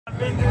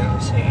Y'all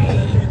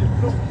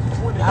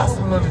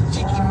some little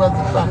cheeky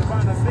motherfucker.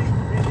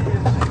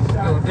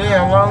 Yo,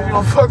 damn, why you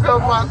gonna fuck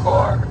up my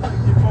car?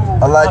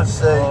 I like to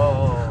say,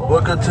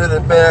 welcome to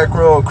the Back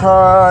Road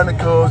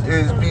Chronicles.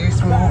 It's B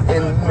Smooth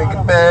and the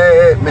nigga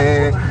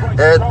Batman.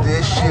 At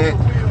this shit,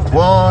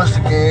 once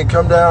again,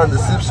 come down to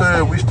Sip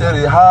Sir, we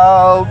steady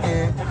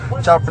hogging.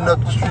 Chopping up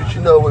the streets,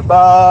 you know we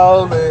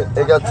ballin'.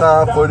 Ain't got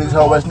time for these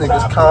hoe ass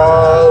niggas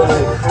callin'.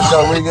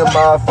 Y'all ringing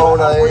my phone,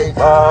 I ain't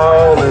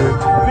ballin'.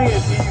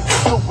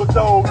 Yes,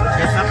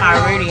 I'm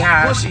already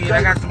high. Shit,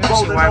 I got some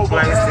shit white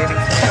place city.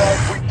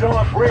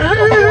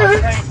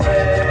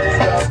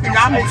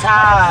 I'm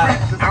tired.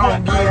 I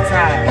don't get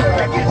tired.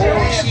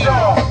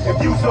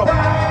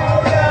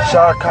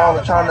 Shot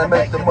caller trying to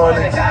make the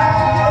money. I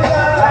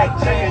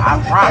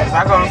promise.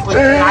 I gonna sleep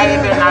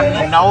tonight and not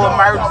be no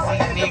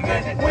emergencies,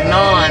 nigga.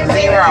 None,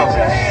 zero.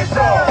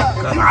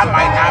 Cause I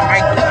might not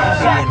make the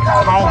shit in the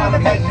coma,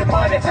 nigga.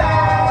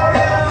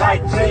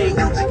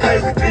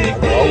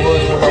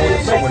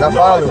 When I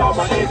followed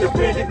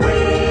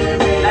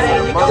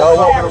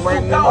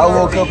I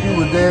woke up, you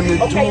was damn near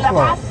 2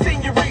 o'clock.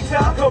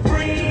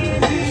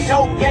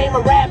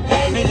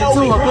 Nigga,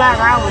 2 o'clock, I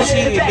was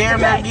shit, damn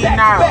near getting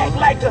out.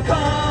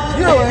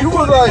 Yeah, you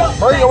was like,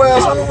 bring your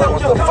ass home.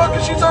 What the fuck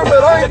is she talking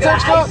about? I ain't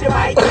text her.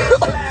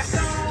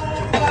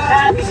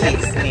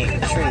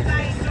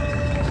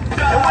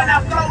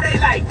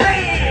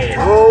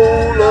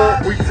 Roll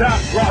up.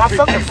 My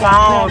fucking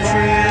phone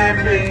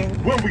tripping.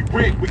 When we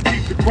break, we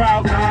keep the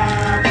crowd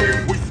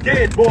lively. We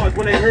scared boys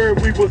when they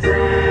heard we was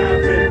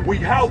rapping. We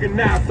hogging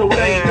now, so it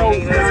ain't no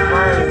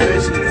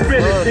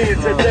spending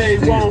things today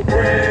won't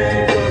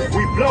bring us.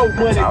 We blow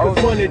money, cause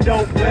money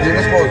don't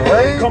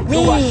play. Come to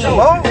our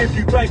show if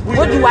you think we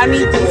what do I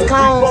need these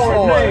cones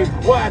for?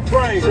 Wide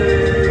frame.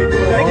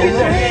 Now get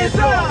your hands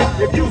up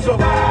if you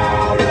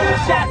survive.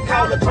 I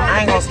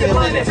ain't gonna steal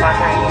it if I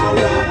can't.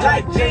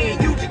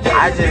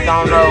 I just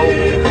don't know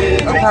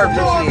the purpose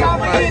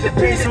yet.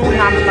 But soon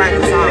I'm gonna find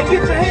the song.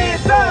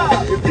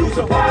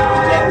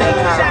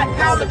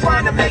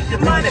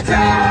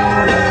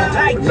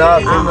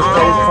 Not from the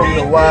face from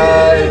the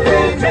wide,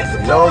 bro.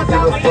 Don't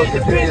give a fuck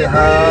if you get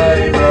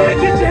high, bro. I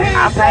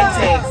pay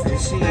tax and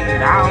shit. I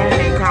don't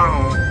need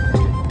cones.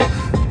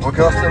 What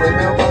can I steal their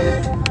mailbox?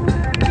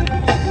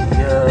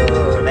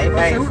 Yeah, they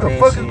pay Who for the that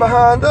fuck shit. is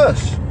behind us?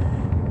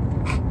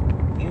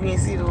 You didn't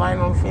see the light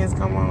on the fence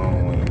come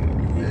on when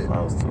you get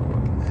close to it.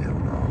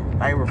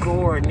 They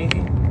record,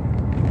 nigga.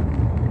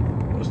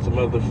 What's the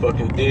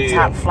motherfucking deal?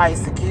 Top flight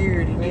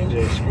security, nigga.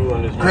 Just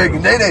screwing this. Craig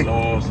and Day-Day. You know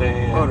what I'm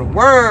saying? For the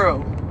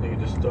world. Nigga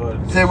just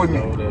started. Say it with me.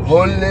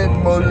 Holy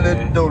moly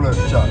donut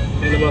shop.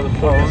 In the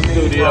motherfucking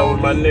studio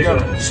with my nigga.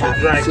 The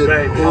drink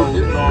baby. You know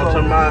what I'm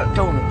talking about?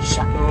 Donut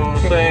shop. You know what I'm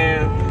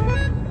saying?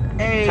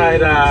 Hey.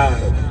 Tight eyes.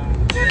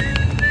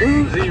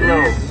 Zero.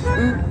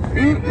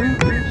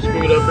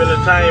 Screwed up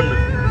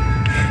entertainment.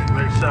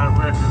 Lakeside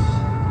Records.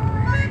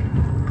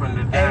 Putting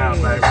it down,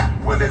 baby.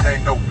 Well, it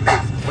ain't no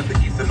bliss. With the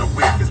east and the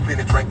west, it's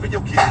plenty drink for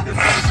your kids. It's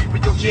plenty for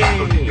your kids.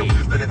 So leave your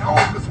sister at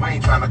home, cause we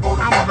ain't trying to go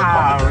to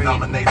motherfuckers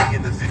dominating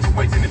in the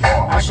situation. It's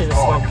hard. I should have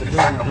smoked the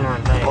blunt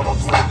one day. Go on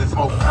Twitter and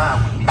smoke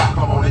time with me.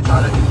 Come on and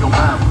try to hit your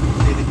mind.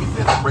 Said if you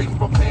celebrating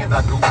from plans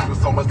I do.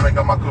 With so much drink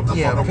on my cup.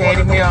 Yeah,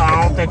 Patty Mill,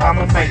 I don't think I'm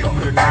gonna make it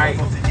tonight.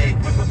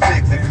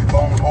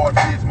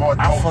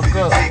 I fuck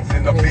up.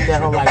 Nigga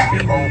that whole like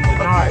beat me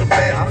tonight. I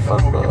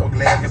fuck up.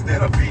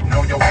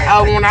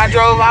 Oh, when I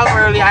drove out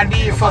early, I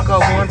did fuck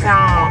up one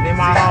time in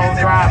my whole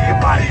driving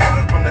bike.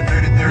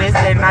 Next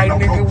that night,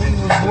 nigga, we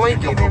was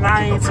blinking and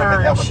I ain't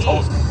turned shit. All I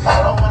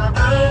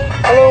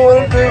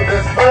wanna do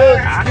is fuck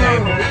I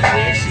can't believe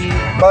that shit.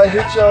 Might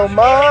hit your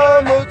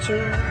mama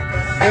too.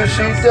 If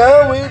she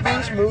down with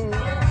these moves.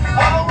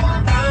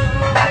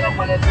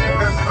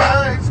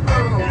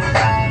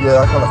 Yeah, I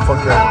kinda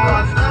fucked that up.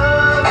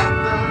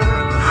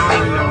 I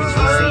don't even know what you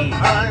said.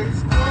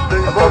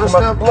 I'm talking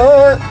about the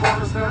blood.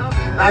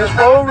 It's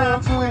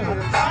rolling too.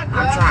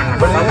 I'm trying to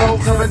But it focus.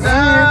 ain't coming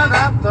down.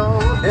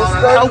 It's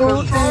like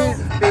routine.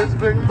 It's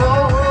big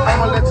Mo,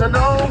 I'ma let you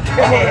know.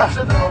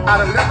 I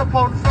done left up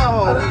on the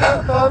phone.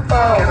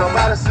 Can't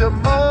nobody sip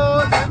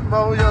more than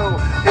Mo, yo.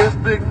 It's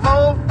Big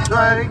Mo,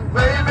 drink,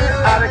 baby.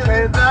 I done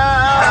came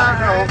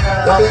down.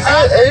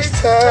 It's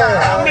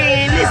H-time.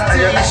 Man, listen to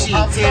this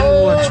shit. Tell me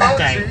what you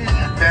think.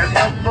 There's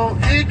no more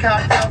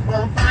e-cock up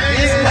on free.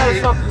 This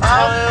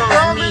motherfucker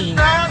tells me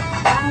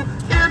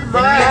the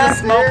nigga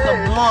smoked a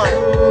blunt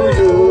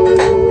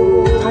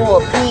through a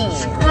pin.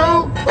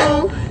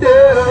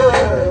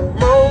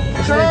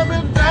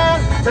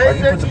 Like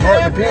you put the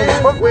blunt in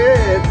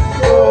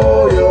the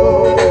pen and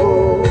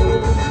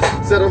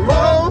smoke?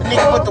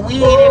 Nigga put the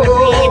weed in the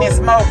pen and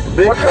smoke.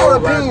 What kind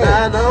of pen?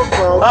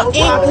 An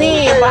ink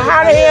pen, but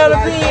how the hell the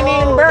pen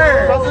didn't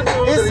burn?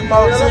 It's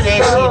smoke to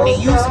that shit, nigga.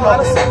 You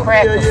smoke some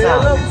crack or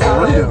something.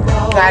 For real.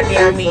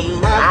 Goddamn me,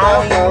 I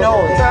don't even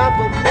know it.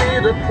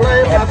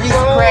 That piece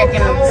of crack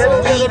and some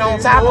weed on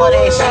top of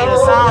that shit or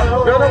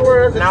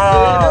something.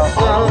 No.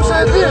 Who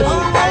said this?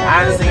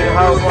 I done seen a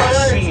whole bunch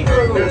of shit.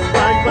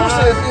 Who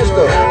said this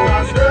though?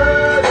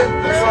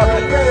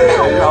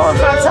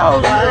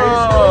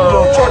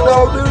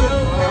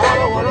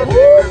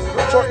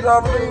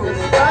 Charlene?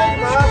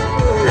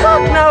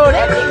 Fuck no,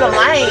 that nigga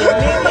lame,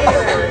 nigga.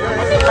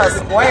 That nigga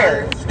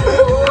square. I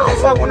don't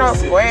fuck with no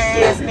square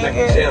ass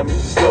nigga.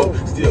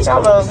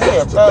 Y'all love me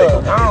a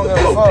thug. I don't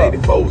give a fuck.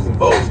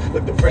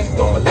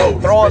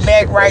 Throw it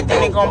back right,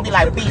 then they gonna be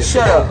like, bitch,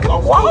 shut up.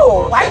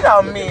 Whoa, wait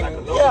a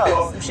minute.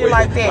 Yeah, some shit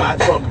like that.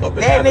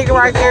 That nigga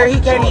right there, he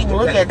can't even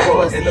look at the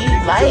pussy. He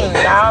lame,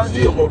 dog. I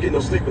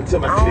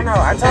don't know.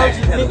 I told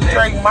you, nigga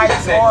drink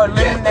Mike's Hard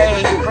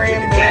Lemonade,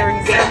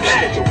 cranberry, some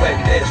shit.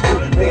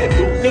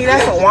 Nigga,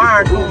 that's a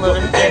wine cooler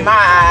in my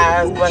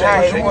eyes, but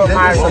hey, what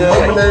my stuff.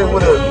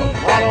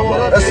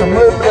 That's some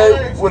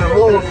lemonade with a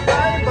little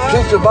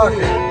ginger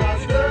vodka.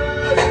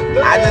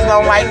 I just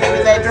don't like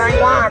niggas that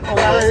drink wine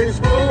coolers.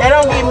 They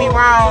don't get me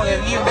wrong.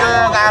 If you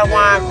girl got a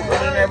wine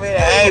cooler and be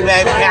like, hey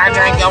baby, can I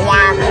drink your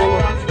wine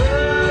cooler?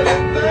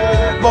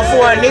 But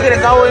for a nigga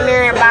to go in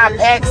there and buy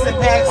packs and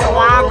packs of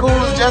wine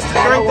coolers just to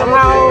drink them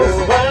hoes,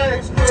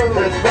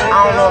 I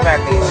don't know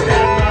about this shit.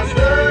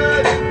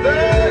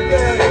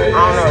 I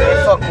don't know. They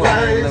fuck with me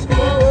a little bit.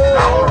 I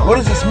don't know. What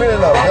is it smelling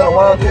like? Is that a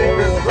wine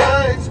cooler?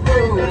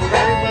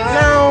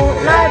 No.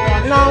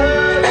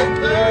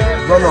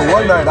 No,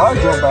 one night I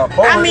jumped out.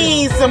 I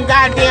mean some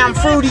goddamn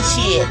fruity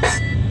shit.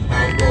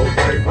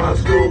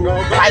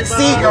 Like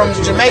Seagram's,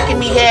 Jamaican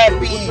Me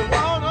Happy.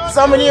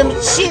 Some of them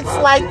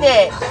shits like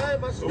that.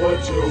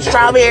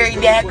 Strawberry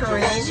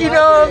daiquiris, you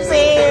know what I'm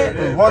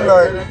saying? One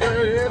night,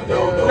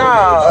 no.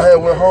 I had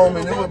went home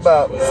and it was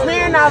about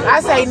Smirnoff. I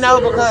say no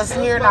because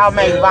Smirnoff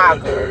make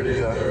vodka.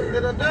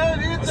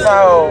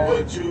 So,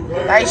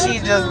 like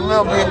she's just a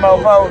little bit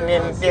more potent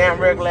than the damn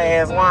regular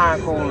ass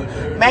wine cooler.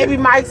 Maybe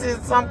Mike's is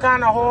some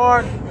kind of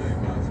hard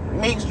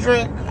mixed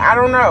drink. I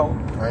don't know.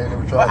 I ain't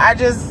never tried. But I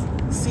just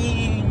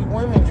see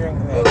women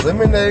drinking that.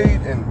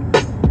 Lemonade and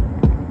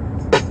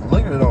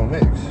liquor don't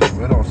mix.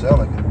 It don't sound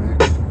like it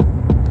mix.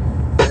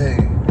 Hey,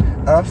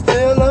 I'm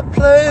still a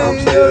player. I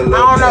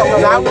don't know,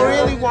 because I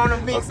really want to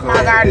mix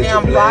my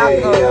goddamn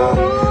vodka.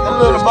 The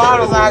little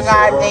bottles I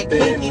got, they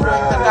kinky with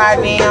the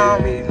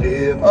goddamn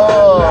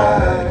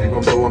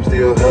I'm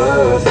still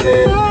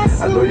hustling.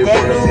 I know you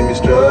wanna see me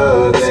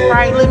struggling.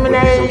 Sprite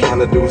lemonade. I'm trying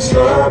to do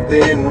something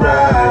right. You know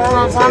what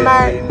I'm talking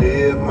about?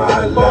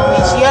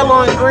 It's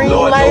yellow and green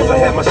Lord knows label. I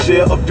had my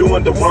share of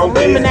doing the wrong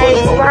things, but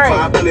Lemonade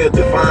Sprite.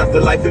 defines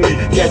the life in me.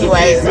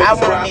 Anyways, I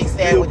want to mix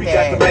that with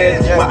that.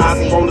 My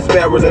eyes on the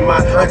sparrow and my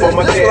eyes on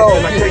my cash,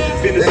 and I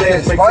can't finish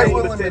last. Sprite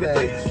with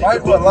lemonade,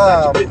 Sprite with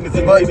lime, but it's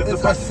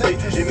a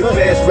citrus in the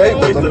fast rate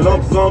with the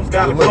lump sums,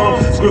 gotta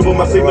come. Scribble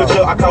my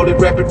signature, I call it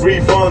rapid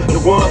refund. The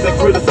ones that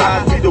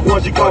criticize me, the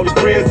ones you call your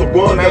friends, the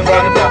ones that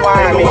ain't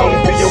no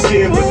always be your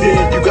kin, but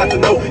then you got to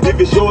know if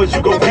it's yours,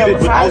 you gon' get it.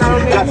 But also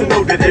you got to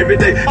know that every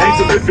day ain't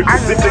terrific,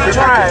 specific,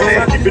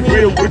 and I keep it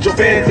real with your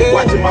fans.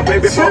 Watching my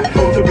baby fuck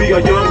to be a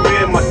young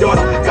man, my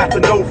daughter got to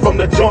know from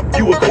the jump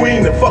you a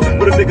queen. And fuck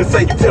what a nigga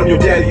say, you tell him your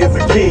daddy is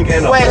a king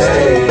and a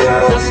question.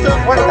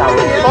 What the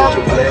fuck?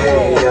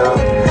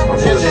 I'm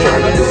just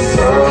trying to do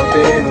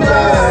something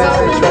right.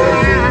 Trying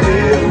to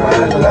live my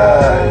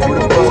life.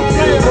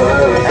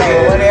 Hey,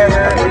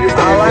 whatever.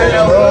 All I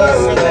know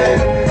is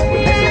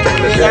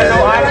you got no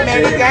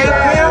automatic gate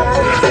pill.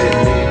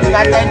 You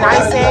got that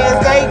nice ass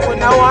gate with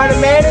no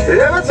automatic.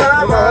 Every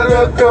time I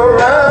look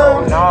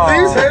around,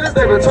 these haters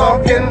they been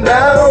talking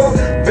down.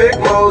 Big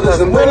Moses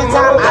and Winter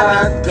time, I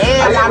be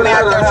damn, I'm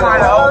out there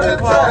trying to open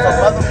close a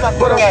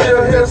motherfucking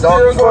gate.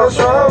 Still going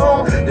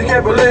strong. You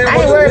can't believe I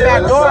ain't worried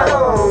about door.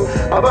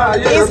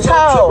 It's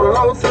cold.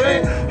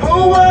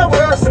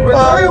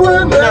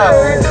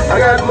 I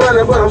got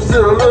money, but I'm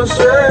still a little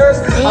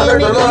stressed. You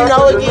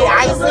know it get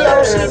icy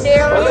on shit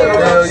down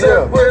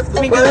here.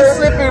 Nigga, you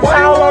slip and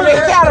fall on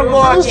that category,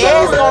 your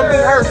ass gonna be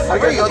hurt for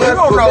real. You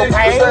don't know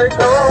pain.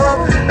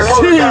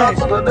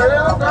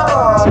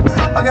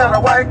 I got a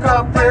white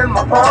cup in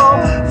my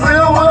palm,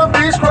 filled with a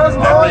beach crust. I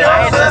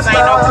just ain't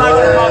no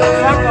country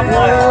motherfucker,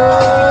 boy.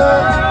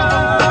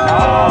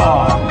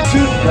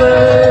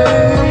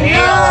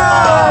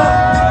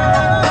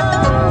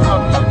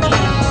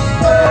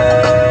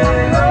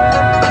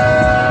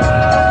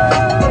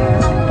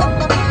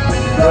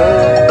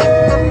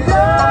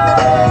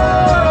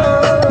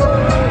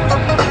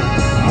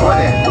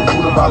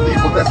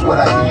 That's what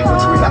I eat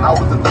between the hours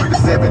of 3 to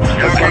 7.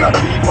 That's when I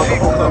leave.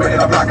 Motherfuckers come in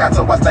the block out,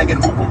 so I stank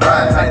and move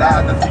around. Night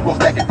eyes and people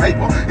stacking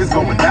paper. It's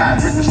going down.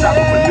 Rich the shop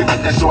for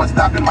niggas that short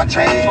stop in my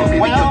chain. From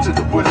me to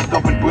the bullets,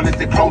 dumping bullets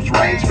at close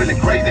range. Feeling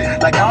crazy,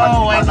 like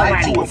I'm my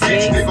life to a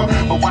bitch, nigga.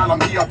 But while I'm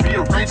here, I be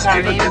a rich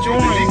nigga. That's what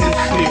it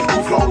is.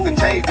 New clothes and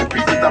chains and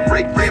pieces. I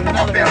break bread with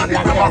my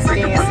family. With my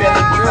break and present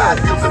with eyes,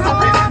 feels in the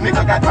rich.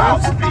 Nigga got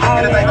mouths to feed.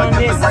 Anything I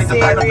get is right to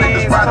fight. I think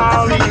it's right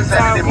on the feet.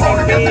 Saturday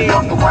morning, that's the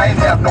young, I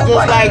ain't have no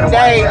just like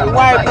Dave,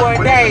 white boy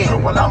Dave.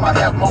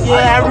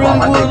 Yeah, I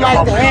really would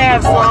like to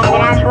have some,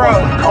 but I'm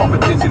broke.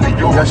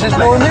 Yeah, she's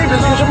blowing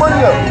niggas, get your money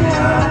up.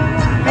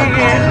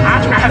 Nigga,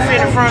 I'm not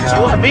finna front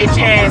you a bitch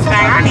ass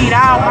thing. I need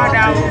all my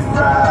dollars.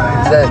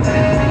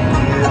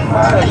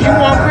 Cause you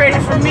want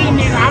credit from me,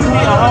 nigga, I'm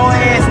gonna be a whole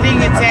ass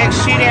nigga, tax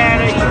shit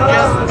out of you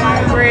just for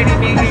my credit,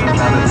 nigga.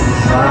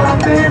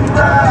 I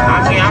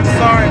mean, I'm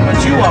sorry,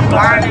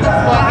 blinded the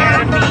fuck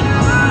out of me.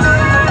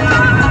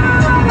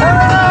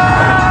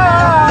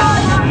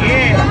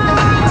 Yeah.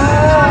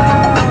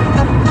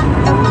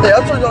 Hey, I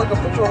told y'all to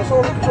put you on the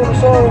song. Put you on the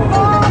song.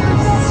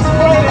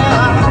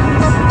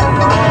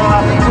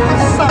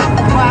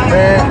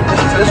 Man,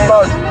 it's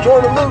about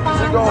Jordan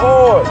Lucas. It go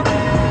hard.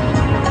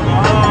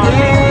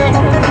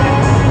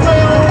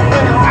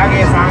 I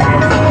guess I'm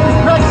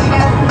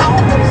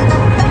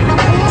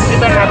He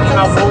better not do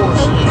no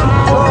bullshit.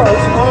 No,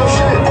 it's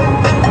bullshit.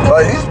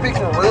 Like, he's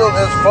speaking real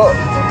as fuck.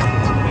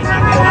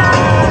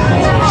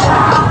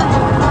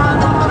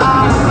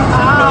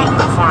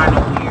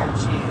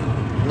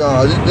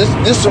 Nah,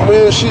 this some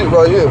real shit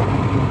right here.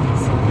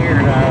 Some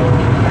weird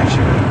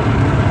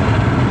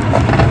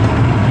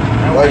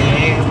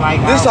Like,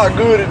 this how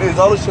good it is.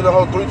 I listened to the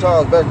whole 3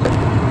 times back there.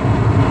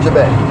 Sit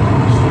back.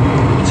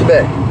 Sit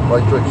back.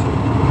 Like Drake said.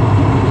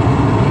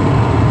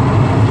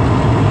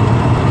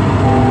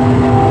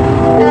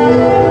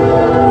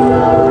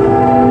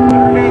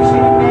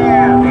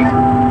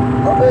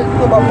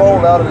 Put my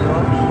phone out of the house.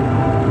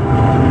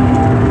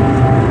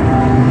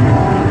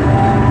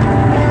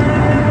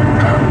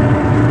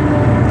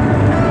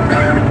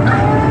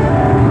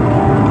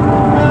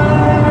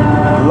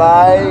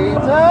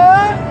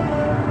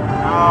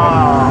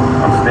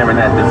 I'm staring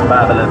at this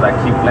Bible as I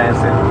keep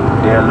glancing.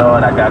 Dear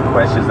Lord, I got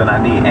questions and I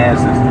need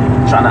answers.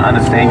 Trying to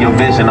understand your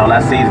vision, all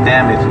I see is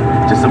damage.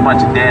 Just a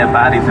bunch of dead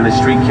bodies in the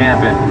street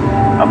camping.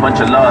 A bunch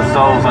of lost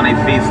souls on their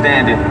feet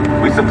standing.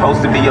 We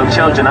supposed to be your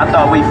children, I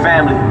thought we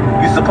family.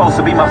 You supposed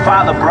to be my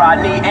father, bro, I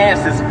need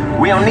answers.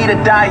 We don't need to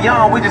die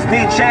young, we just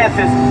need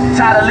chances.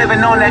 Tired of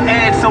living on the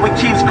edge, so we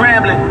keep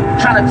scrambling.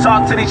 Trying to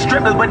talk to these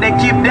strippers, but they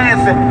keep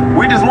dancing.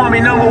 We just want to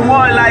be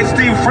 #1 like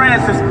Steve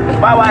Francis.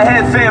 Bow our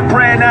head saying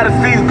praying, now the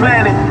seeds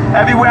planted.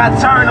 Everywhere I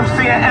turn, I'm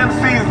seeing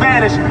MCs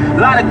vanish.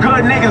 A lot of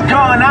good niggas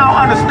gone, I don't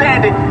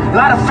understand it. A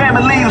lot of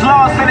families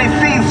lost and they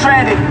seeds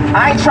stranded.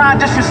 I ain't trying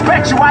to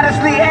disrespect you, I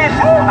just need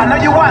answers. I know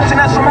you watching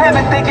us from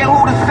heaven thinking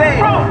who to save.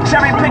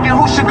 Cherry picking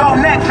who should go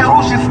next and who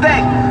should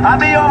stay. I'd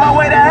be on my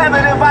way to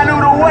heaven if I knew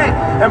the way.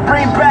 And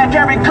bring back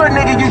every good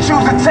nigga you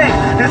choose to take.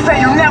 They say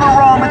you never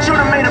wrong, but you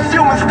done made a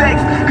few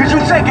mistakes. Cause you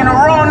taking the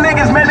wrong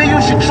niggas, maybe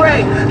you should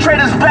trade. Trade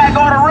us back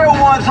all the real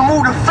ones,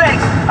 remove the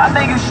fakes. I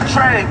think you should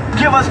trade.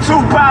 Give us 2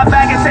 buy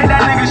back and say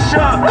that nigga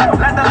should.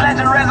 Let the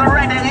legend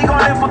resurrect and he gon'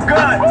 live for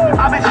good.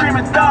 I've been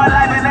screaming thug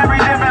life in every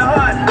different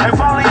hood.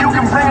 If only you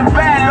can bring it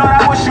back, Lord,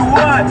 I wish you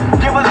would.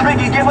 Give us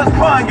Biggie, give us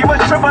Pun, give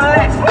us Triple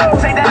X.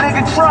 Take that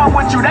nigga Trump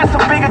with you, that's a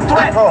bigger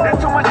threat.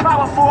 There's too much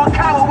power for a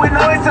coward with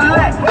no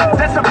intellect.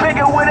 That's a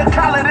bigger with a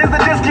collar, there's a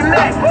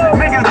disconnect.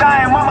 Niggas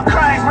dying, mama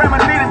crying, grandma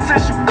need a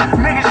tissue.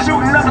 Niggas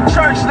shooting up a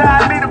church, now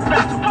I need a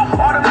pistol.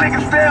 All them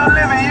niggas still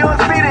living, you don't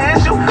see the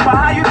issue. But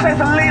how you take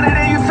a leader,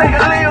 then you take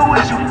a leader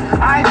with you.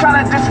 I ain't trying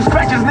to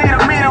disrespect, just need a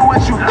meter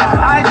with you.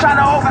 I ain't trying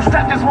to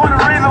overstep, just want a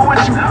reason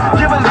with you.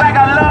 Give us back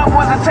our loved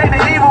ones and take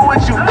the evil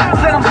with you.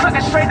 Send them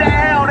suckers straight to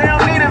hell, they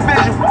don't need a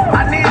visual.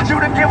 I need you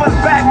to give us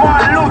back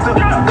Martin Luther.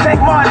 Take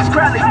Martin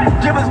Shkreli,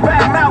 give us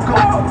back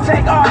Malcolm.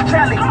 Take R.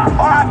 Kelly,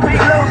 R.I.P.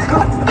 Lil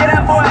Scoop. Get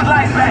that boy's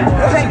life back.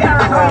 Take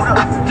Eric Holder,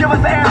 give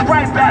us Eric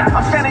right back.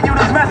 I'm sending you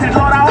this message,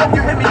 Lord, I hope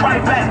you hit me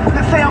right back.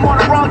 They say I'm on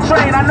the wrong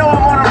train, I know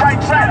I'm on the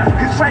right track.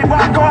 Cause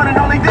Trayvon Gordon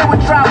only did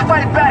was try to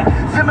fight back.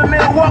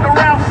 Zimmerman walk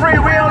around free,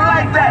 we don't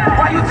like that.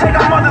 Why you take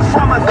our mothers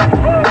from us?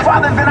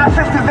 Fathers and our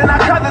sisters and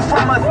our cousins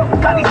from us.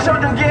 Got these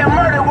children getting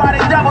murdered while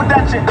they double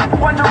dutching.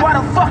 Wonder why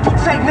the fuck you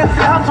take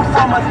Nipsey Hussle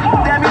from us.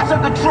 Damn, you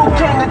took a true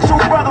king, a true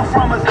brother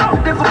from us.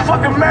 This a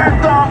fucking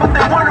marathon, but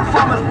they running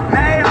from us.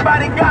 Now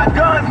everybody got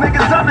guns,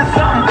 niggas up to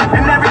something.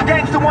 And every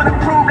gangster wanna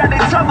prove that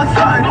they tough or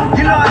something.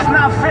 You know it's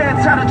not fair,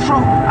 tell the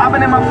truth. I've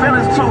been in my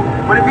feelings too.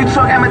 But if you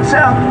took Emmett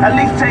Till, at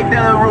least take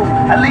Dylan Roof.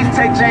 At least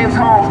take James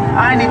Holmes.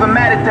 I ain't even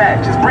mad at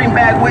that. Just bring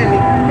back Whitney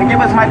and give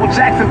us Michael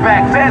Jackson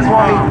back. Feds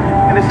want me,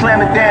 and then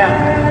slam it down.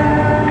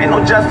 Ain't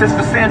no justice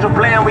for Sandra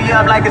Bland, we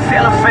up like a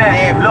sailor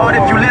fan. Lord,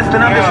 if you listen,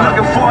 I'm just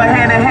looking for a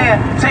hand in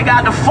hand. Take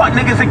out the fuck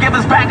niggas and give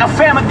us back our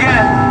fam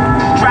again.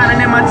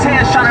 Drowning in my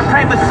tears, trying to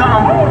pray for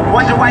something.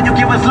 Wonder why you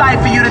give us life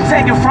for you to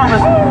take it from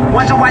us.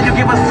 Wonder why you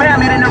give us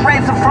family then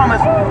erase it from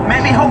us.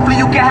 Maybe hopefully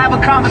you can have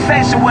a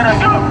conversation with us.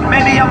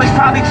 Maybe I was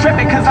probably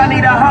tripping cause I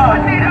need a hug.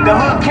 The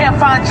hood can't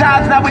find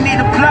jobs, now we need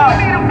a plug.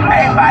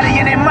 Everybody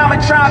and their mama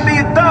trying to be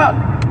a thug.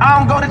 I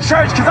don't go to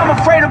church cause I'm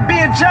afraid of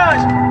being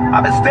judged.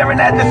 I've been staring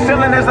at the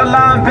ceiling as a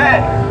line bed.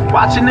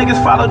 Watching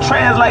niggas follow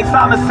trends like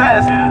Simon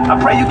says. I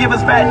pray you give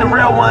us back the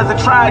real ones and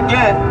try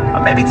again.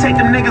 Or maybe take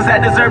them niggas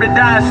that deserve to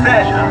die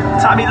instead.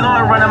 Tommy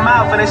Lauren run her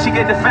mouth and then she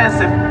get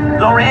defensive.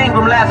 Lauren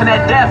Ingram laughing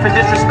at death and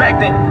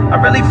disrespecting. I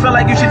really feel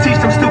like you should teach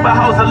them stupid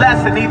hoes a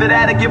lesson. Either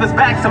that or give us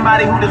back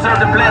somebody who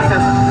deserved the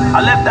blessings. I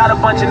left out a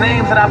bunch of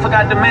names that I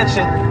forgot to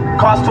mention.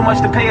 Cost too much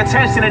to pay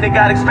attention and it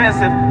got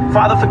expensive.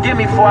 Father, forgive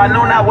me for I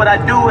know not what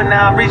I do, and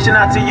now I'm reaching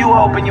out to you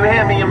hoping you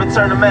hear me and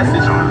return the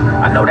message.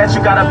 I know that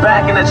you got our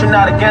back and that you're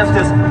not against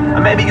us.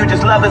 Or maybe you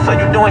just love us so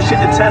you're doing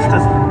shit to test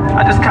us.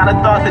 I just kinda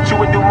thought that you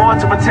would do more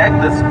to protect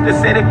us. They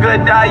say the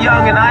good die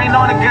young and I ain't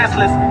on the guest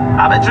list.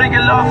 I've been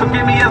drinking, Lord,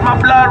 forgive me as my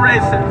blood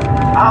racing.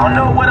 I don't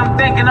know what I'm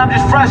thinking, I'm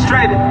just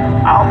frustrated.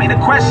 I don't mean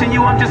to question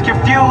you, I'm just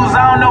confused.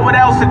 I don't know what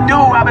else to do.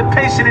 I've been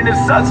patient and it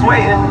sucks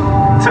waiting.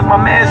 Took my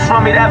mans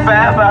from me, that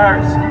forever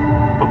hurts.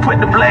 But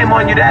putting the blame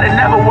on you, that'll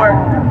never work.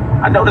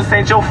 I know this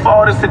ain't your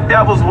fault, it's the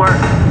devil's work.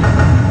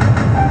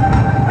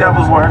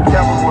 Devil's work.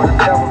 Devil's work.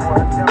 Devil's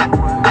work. Devil's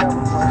work.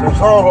 Devil's work. The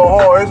song go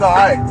hard, it's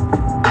alright.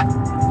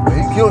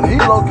 He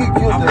low-key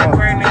killed I'm that. gonna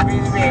bring that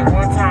bitch back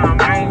one time.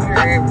 I ain't hear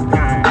every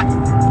time.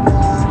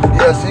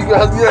 Yeah, so you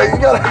gotta. That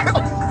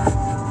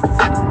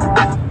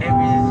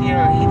bitch,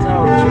 he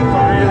told the truth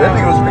on him. Yeah, that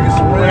nigga was speaking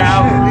some real When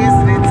I was shit.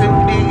 listening to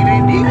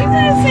nigga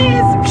just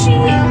saying some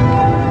shit.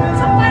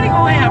 Somebody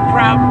gonna have a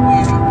problem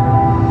with it.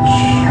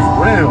 For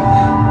real.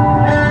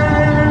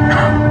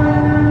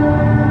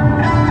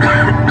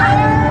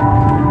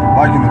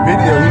 Like in the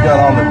video, he got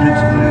all the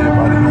pictures of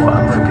everybody who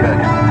wanted to look at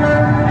it.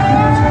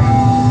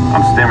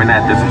 I'm staring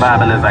at this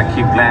Bible as I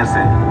keep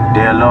glancing.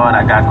 Dear Lord,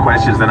 I got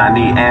questions and I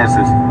need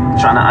answers.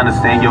 Trying to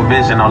understand your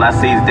vision, all I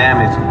see is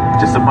damage.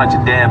 Just a bunch of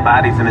dead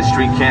bodies in the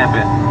street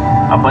camping.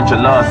 A bunch of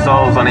lost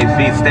souls on their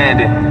feet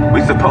standing.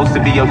 We supposed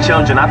to be your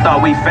children, I thought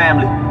we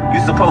family.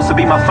 You supposed to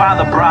be my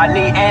father, bro, I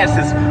need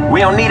answers.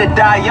 We don't need to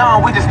die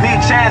young, we just need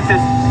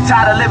chances.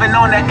 Tired of living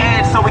on the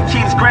edge, so we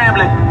keep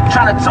scrambling.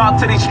 Trying to talk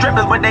to these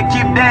strippers, but they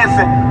keep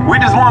dancing.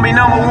 We just want to be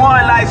number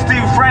one like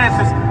Steve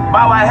Francis.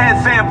 Bow our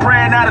heads saying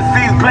praying, now the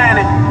seeds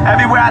planted.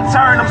 Everywhere I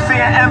turn, I'm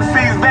seeing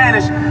MCs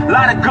vanish. A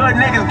lot of good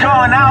niggas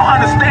gone, I don't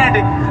understand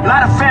it. A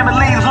lot of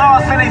families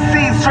lost and they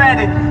seeds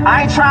stranded.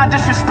 I ain't trying to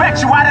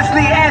disrespect you, I just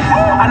need answers.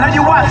 I know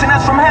you watching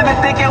us from heaven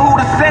thinking who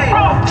to save.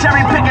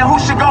 Cherry picking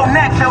who should go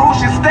next and who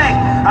should stay.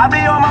 I'd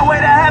be on my way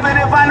to heaven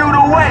if I knew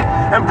the way.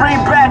 And bring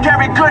back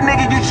every good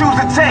nigga you choose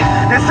to take.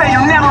 They say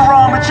you're never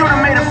wrong, but you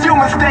done made a few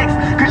mistakes.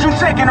 Cause you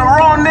taking the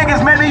wrong niggas,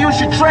 maybe you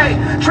should trade.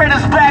 Trade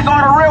us back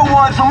all the real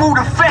ones, remove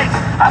the fakes.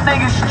 I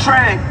think you should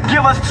trade.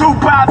 Give us 2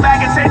 pop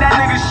back and say that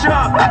nigga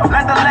shook.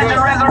 Let the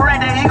legend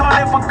resurrect and he gon'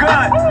 live for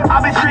good.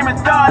 I've been screaming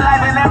thug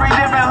life in every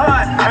different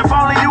hood. If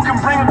only you can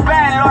bring it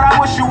back, Lord, I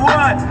wish you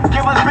would.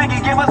 Give us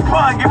Biggie, give us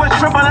Pun, give us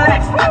Triple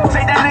X.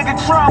 Take that nigga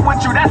Trump with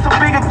you, that's a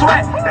bigger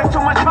threat. There's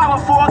too much power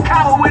for a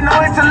coward with no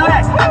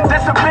intellect.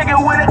 That's a bigger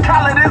with a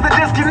collar, there's a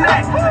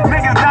disconnect.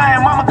 Niggas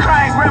dying, mama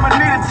crying, grandma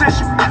need a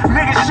tissue.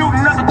 Niggas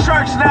shooting up the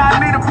church, now I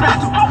need a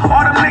pistol.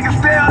 All them niggas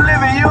still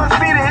living, you don't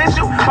see the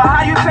issue. But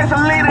how you take a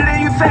leader,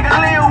 then you take a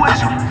leader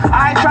with you.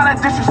 I ain't trying to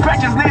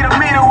disrespect, just need a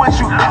meter with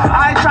you.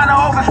 I ain't trying to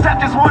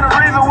overstep, just want a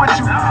reason with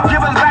you.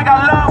 Give us back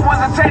our loved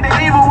ones and take the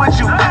evil with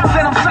you.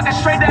 Send them suckers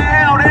straight to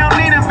hell, they don't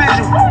need a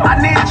vision. I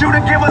need you to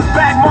give us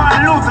back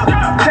Martin Luther.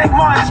 Take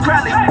Martin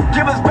Shkreli,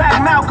 give us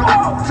back Malcolm.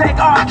 Take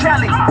R.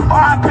 Kelly,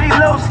 R.I.P.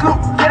 Lil Snoop.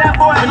 Get that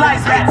boy's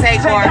life back. Take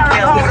R.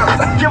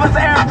 Kelly. Give us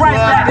Eric right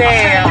back. I'm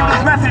sending you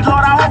this message,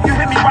 Lord, I hope you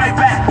hit me right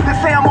back. They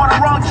say I'm on the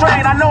wrong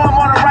train, I know I'm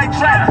on the right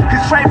track.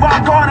 Cause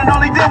Trayvon Gordon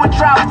all he did was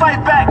try to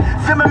fight back.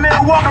 Zimmerman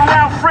walk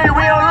around free,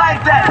 we don't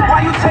like that.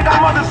 Why you take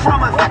our mothers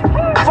from us?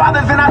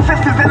 Fathers and our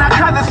sisters and our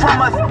cousins from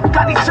us.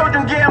 Got these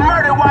children getting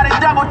murdered while they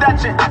double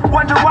dutching.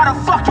 Wonder why the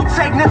fuck you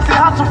take Nipsey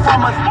Hussle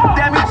from us.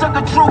 Damn, you took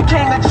a true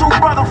king, a true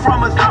brother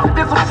from us.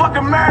 This a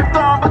fucking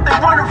marathon, but they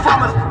running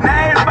from us.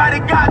 Now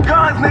everybody got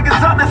guns, niggas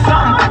up to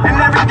something.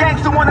 And every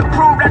gangster wanna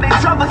prove that they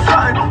tough or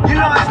something. You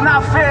know it's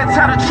not fair,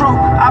 tell the truth.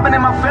 I've been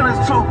in my feelings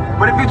too.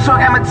 But if you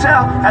took Emmett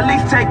Till, at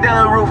least take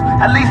Dylan Roof.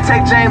 At least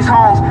take James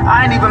Holmes.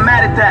 I ain't even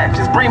mad at that.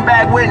 Just bring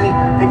back Whitney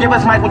and give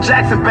us Michael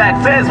Jackson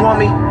back. Feds want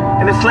me,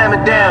 and then slam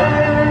it down.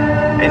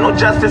 Ain't no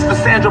justice for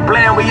Sandra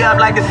Bland, we up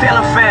like a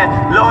ceiling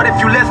fan. Lord, if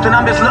you listen,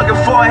 I'm just looking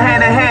for a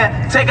hand in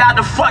hand. Take out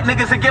the fuck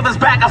niggas and give us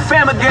back our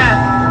fam again.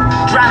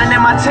 Drowning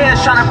in my tears,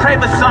 trying to pray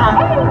for some.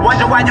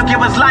 Wonder why you give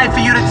us life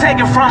for you to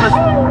take it from us.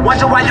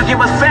 Wonder why you give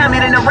us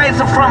family then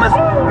erase it from us.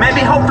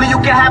 Maybe hopefully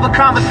you can have a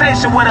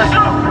conversation with us.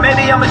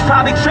 Maybe I'm just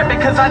probably tripping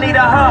cause I need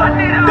a hug.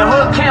 The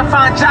hood can't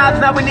find jobs,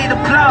 now we need a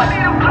plug.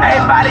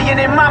 Everybody and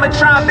their mama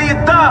trying to be a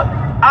thug.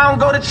 I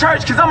don't go to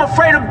church cause I'm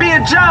afraid of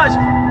being judged.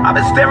 I've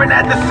been staring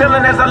at the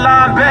ceiling as I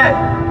lie in bed,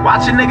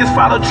 watching niggas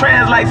follow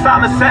trends like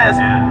Simon Says.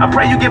 I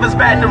pray you give us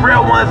back the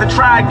real ones and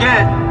try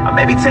again. Or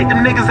maybe take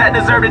them niggas that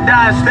deserve to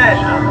die instead.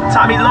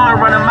 Tommy Lauren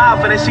run her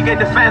mouth and then she get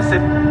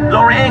defensive.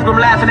 Lauren Ingram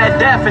laughing at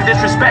death and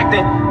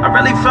disrespecting. I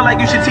really feel like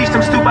you should teach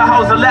them stupid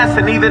hoes a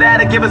lesson. Either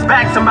that or give us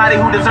back somebody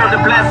who deserved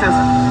the blessings.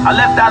 I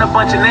left out a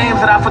bunch of names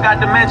that I forgot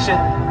to mention.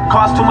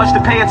 Cost too much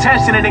to pay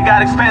attention and it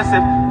got expensive.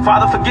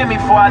 Father, forgive me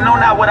for I know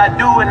not what I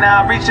do, and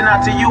now I'm reaching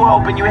out to you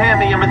hoping you hear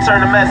me and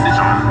return the message.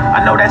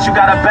 I know that you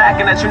got our back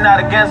and that you're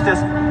not against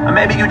us. Or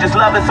maybe you just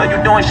love us so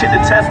you're doing shit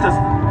to test us.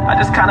 I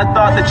just kinda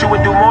thought that you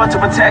would do more to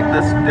protect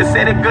us. They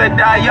say the good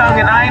die young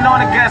and I ain't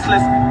on the guest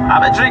list.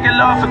 I've been drinking,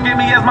 Lord, forgive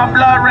me as my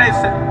blood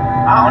racing.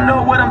 I don't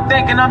know what I'm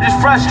thinking, I'm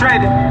just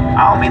frustrated.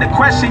 I don't mean to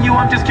question you,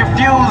 I'm just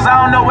confused.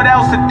 I don't know what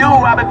else to do,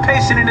 I've been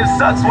patient and it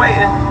sucks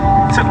waiting.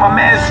 Took my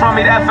mans from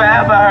me, that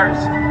forever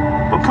hurts.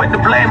 But putting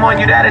the blame on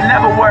you, that'll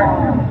never work.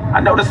 I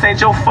know this ain't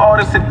your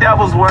fault, it's the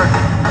devil's work.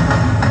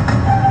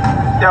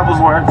 Devil's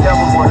work.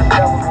 Devil's work.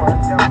 Devil's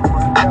work. Devil's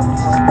work.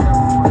 Devil's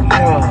work.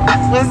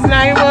 Yeah. What's the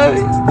name of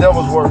it?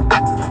 Devil's Work.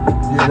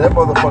 Yeah, that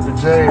motherfucker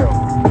jam.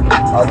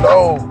 I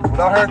know. When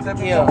I heard that,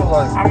 Yeah. I was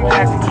like, I'm gonna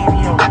have to give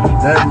him.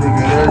 that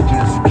nigga there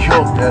just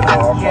killed that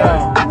hoe. I'm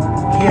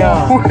Yeah.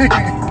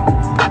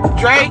 like,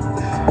 Drake,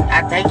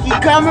 I think he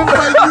coming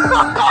for you.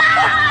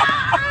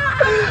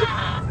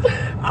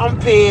 I'm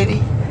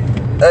petty.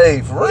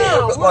 hey, for real. Yeah,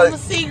 but what like, the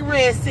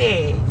cigarette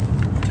said.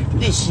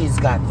 This shit's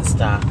got to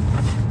stop.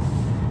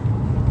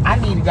 I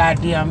need a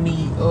goddamn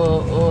me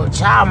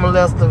child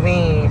molester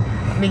van,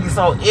 nigga,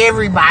 so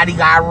everybody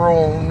got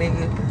room,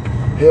 nigga.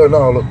 hell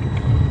no, look.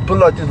 Put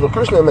it like this, look,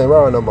 Christian ain't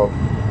around no more.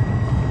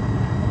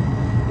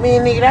 Me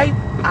and nigga,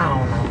 I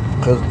don't know.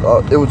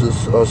 Cause it was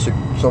just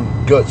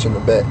some guts in the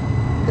back,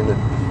 in the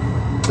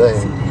See,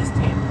 thing. that's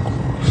damn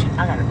bullshit.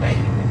 I gotta back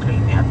in and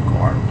clean out the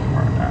car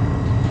tomorrow.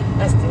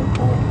 That's still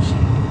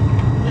bullshit.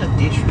 That's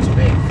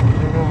disrespectful,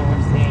 you know what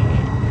I'm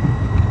saying?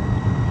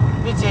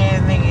 Bitch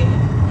ass nigga.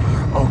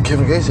 Oh,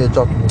 Kevin Gates had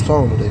dropped a new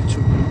song today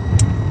too.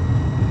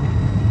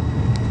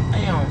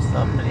 They on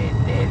some of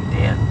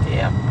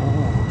that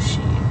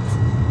bullshit.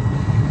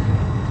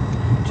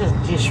 Just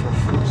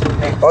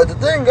disrespect. Oh, the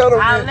thing got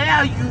I on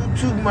allow you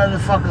two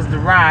motherfuckers to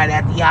ride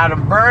after y'all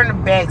done burn the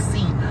back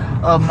seat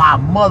of my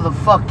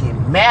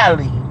motherfucking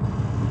Mally.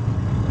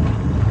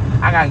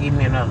 I gotta give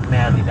me another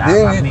Mally, dog.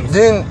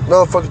 Then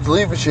motherfuckers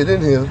leaving shit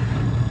in here.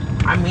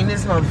 I mean,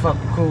 this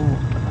motherfucker cool.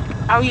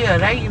 Oh yeah,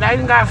 they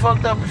done got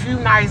fucked up a few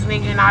nights,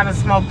 nigga, and I done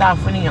smoked out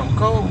for them.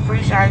 Cool,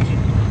 appreciate you.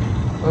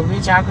 But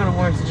bitch, I could've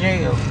went to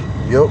jail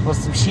Yep. for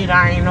some shit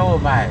I ain't know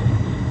about.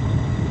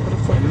 What the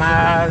fuck?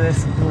 That's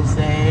some cool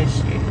sad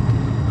shit.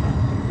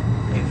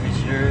 If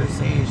it's yours,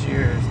 say it's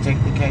yours.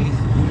 Take the case,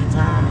 do the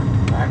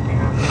time.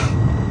 Goddamn.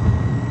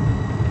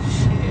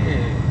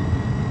 Shit.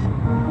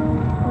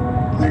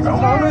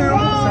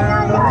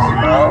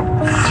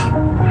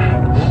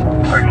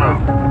 Hey, look.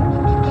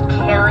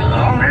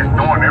 It's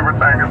doing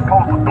everything it's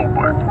supposed to do,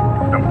 but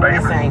the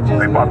babies,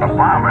 they about to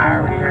find me.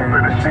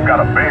 But this shit got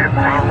a bad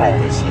team on.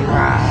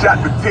 Shot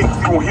the text,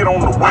 you gon' hit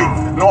on the way.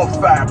 North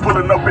side,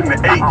 pulling up in the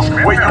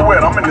H. Where you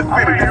at? I'm in the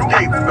city, this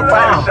gates. The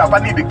body shop, I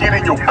need to get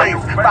in your face.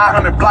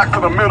 500 blocks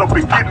in the middle,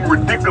 been getting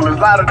ridiculous.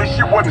 A lot of this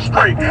shit wasn't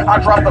straight. I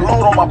dropped the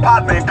load on my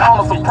partner,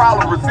 encountered some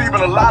problems,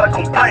 receiving a lot of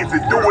complaints.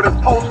 They do what it's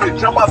supposed to,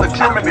 jump out the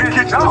gym in the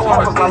kitchen. The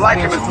smokers not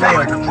liking the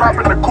taste.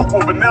 Dropping the coupe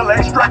with vanilla,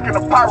 extracting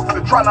the pirates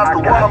to try not to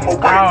run them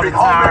away. Big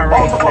homie,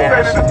 boss of my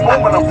bed in this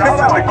moment. I'm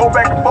pissing to go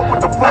back and fuck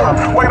with the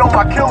fool. Wait on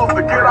my killers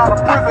to get out of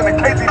prison in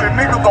case these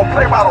niggas don't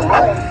play by the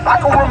rules. I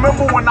can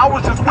remember when I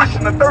was just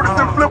wishing the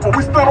 30-cent flipper.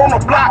 We stood on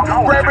the block,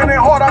 grabbing it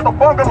hard out the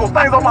bungalow.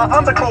 Stains on my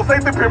underclothes,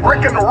 safety pin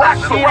breaking the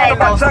rocks. Surrounded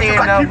by junkies,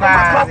 I keep them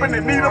clumping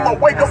and need them. I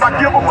wake up, I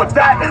give them a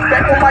dot.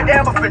 Back on Mike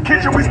Anderson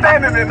kitchen, we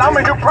standing and I'm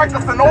in here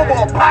practicing over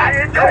a pot.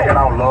 Check it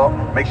out, love.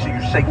 Make sure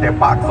you shake that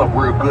box up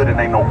real good and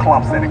ain't no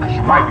clumps in it, cause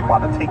you might be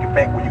about to take it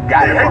back when you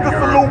got They it. hate the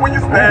salute when you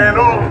stand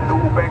up.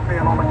 Dude back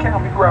then on the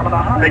camera, he grabbing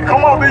 100. They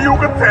come off the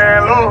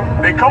Yucatan, love.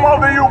 They come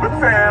off the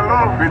Yucatan,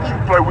 love. Bitch, you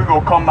play, we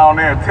gon' come down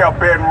there and tap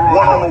Baton Rouge.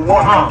 One on the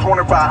one,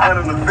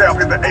 2500 in the zap,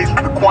 hit the H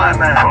with the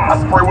quinine. I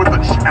spray with the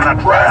and I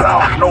dry it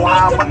out. Know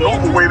how I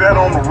maneuver, way that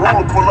on the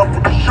ruler, pull up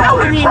with the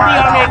shooter and try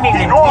it out.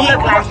 You know I'm that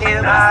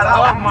person that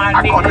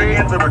I caught the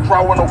end of the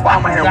trial when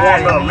Obama had won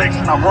the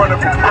election. I'm running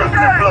for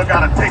president, blood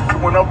got a text,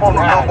 went up on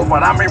the number,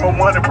 but I made my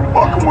money from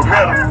fucking with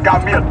metal.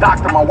 Got me a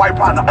doctor, my wife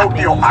partner,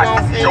 ODO,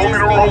 showed me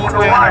the road with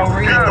the lights.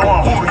 He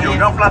doing Julio,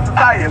 young fly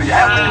society.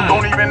 Half of them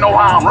don't even know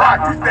how I'm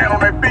rocking. We stand on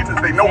that business,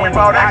 they know we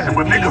about action,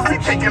 but niggas be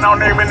taking our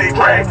name and they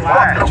drag.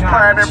 Fuck them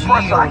crying and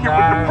pressure, I keep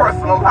it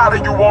depressing. A lot of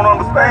you won't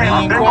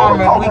understand. They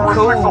gonna talk with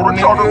respect so the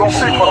charges don't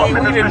stick, but I'm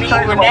in this bitch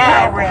changing my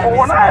rap.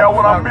 Before and I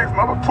when I mix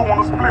another two on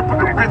the split with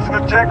the bitch in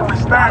the jackery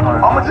stand.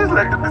 I'ma just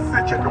let the bitch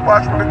sit, check the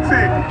watch with the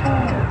tick.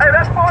 Hey,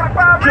 that's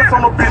 45 Kiss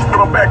on the bitch, put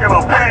her back in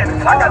her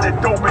pants. I got that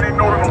dope and they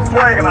know that I'm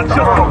swagging. I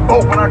chill on a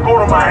boat when I go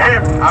to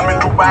Miami. I'm in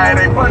Dubai,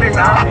 it ain't funny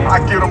now. I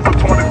get them for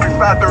 26,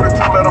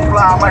 532, let them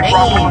fly. I might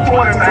drop them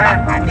for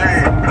 29.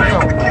 Yeah, play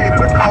with the kid in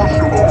the car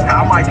shoe.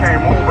 I might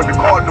came home with the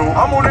car door.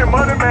 I'm on that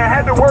money, man,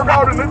 had to work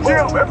out in the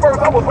gym. At first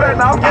I was fat,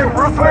 now I'm getting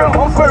real slim.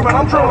 I'm slimming,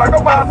 I'm trilling like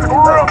a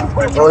bicycle rim.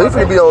 Oh, he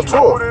finna be on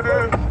tour.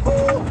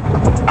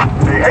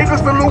 They hate the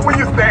salute when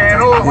you stand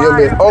up. He'll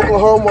be in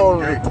Oklahoma on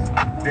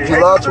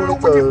July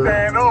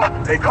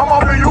 23rd. They come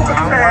off the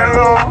Yucatan,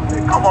 love. They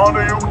come off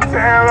the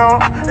Yucatan,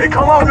 love. They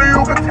come off the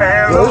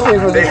Yucatan, Yo, this love.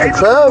 nigga's They just hate the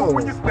traveling. salute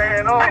when you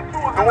stand up.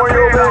 Doing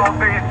your best.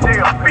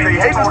 They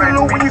hate the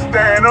salute when you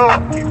stand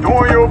up.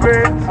 Doing your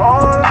best,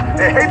 son.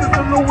 They hate the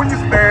salute when you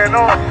stand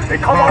up. They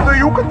come off the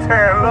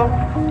Yucatan, love.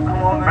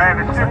 Man,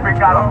 this shit been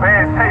got a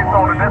bad taste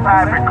on it. That's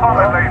how it been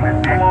coming lately,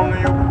 Dick.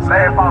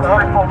 Last about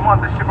 3-4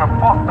 months, this shit been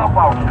fucked up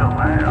out here,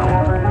 man.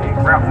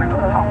 Rap niggas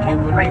talking.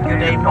 People making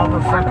they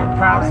motherfucking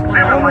props. These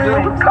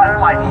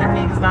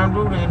niggas don't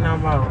do that no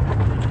more.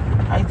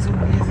 I too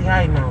busy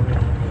hating on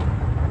that.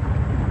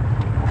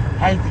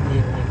 Hate to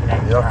give a nigga that.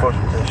 Yeah, I fuck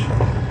with that shit.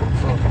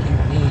 Fuck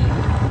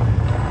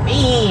you,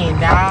 mean,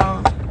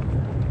 dog.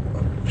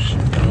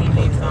 These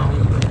niggas don't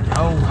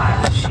know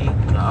how shit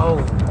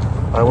go.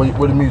 Alright,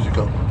 where the music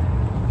go?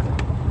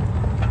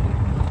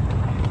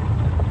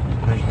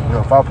 You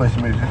know, if I play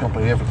some music, it's gonna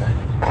play everything.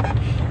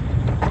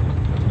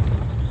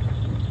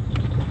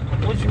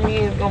 What you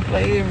mean it's gonna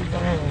play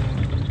everything?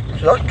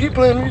 Shit, I can keep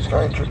playing music,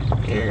 I ain't tripping.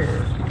 Yeah.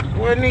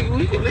 Well, nigga,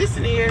 we can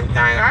listen to everything.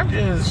 I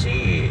just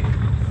shit.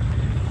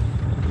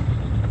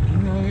 You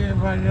know,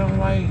 everybody don't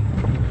like.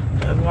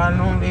 That's why I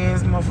don't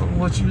ask motherfucker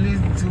what you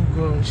listen to,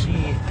 girl.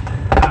 Shit.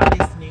 I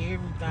listen to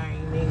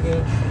everything,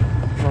 nigga.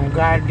 From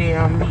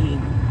goddamn me.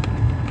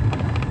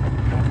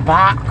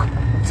 Bach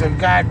to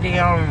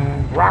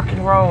goddamn rock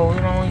and roll.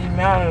 It don't even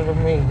matter to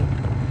me.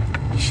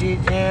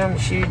 Shit jam.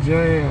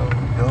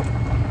 Yup.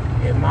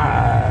 In my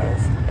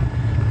eyes.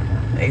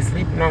 They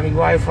sleeping on these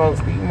white folks.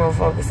 These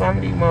motherfuckers, some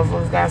of these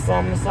motherfuckers got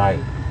something to say.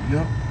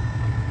 Yup.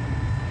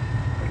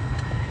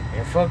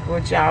 And fuck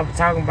what y'all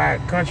talking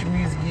about. Country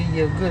music give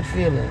you a good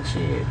feeling,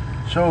 shit.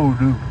 Sure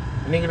do.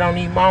 Nigga don't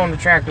need my own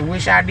tractor.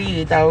 Wish I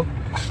did, though.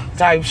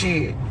 Type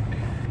shit.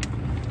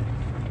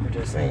 I'm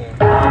just saying.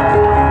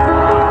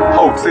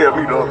 Hope said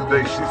me the other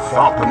day she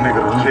sent a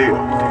nigga to jail.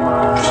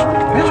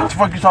 Bitch, what the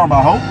fuck you talking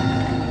about, Hope?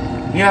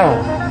 Yo.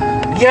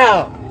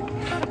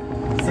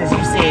 Since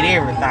you said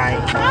everything.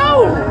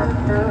 Oh!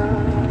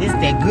 This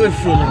that good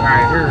feeling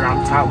right here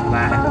I'm talking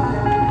about.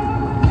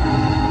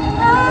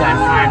 You gotta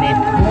find that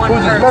one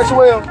Who's this, person.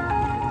 Maxwell? No.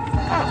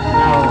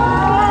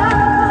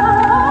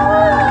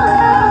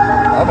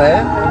 My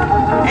bad.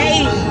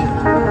 Hey!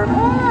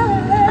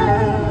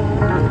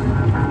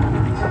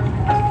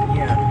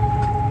 Yeah.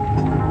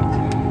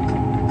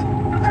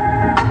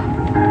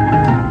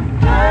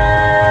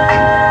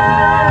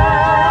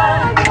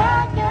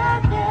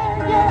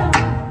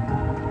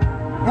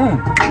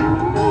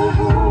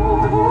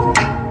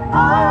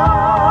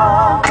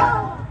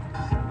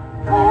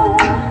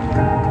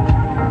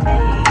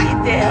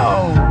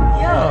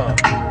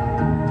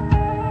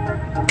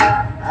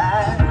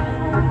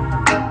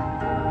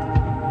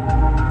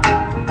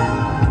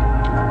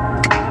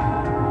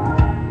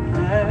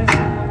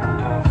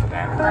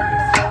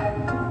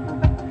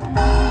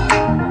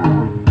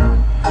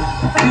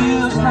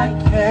 Feels like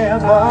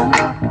heaven,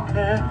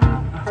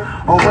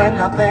 oh, when I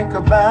think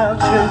about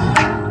you,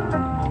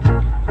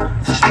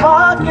 the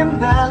spark in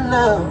that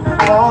love,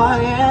 oh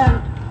yeah,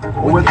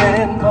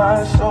 within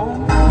my soul,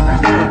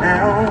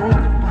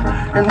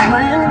 and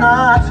when I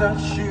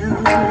touch you,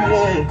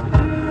 yeah,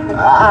 I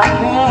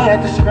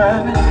can't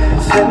describe it,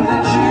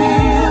 sending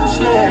chills,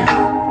 yeah,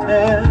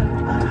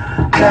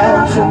 down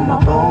to my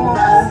bones.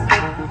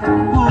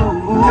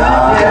 Ooh,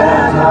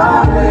 yeah,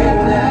 I'm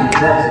waiting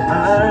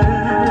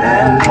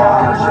and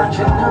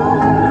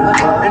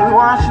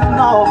watching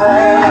over,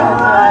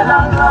 right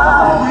our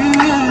love, we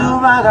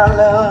right our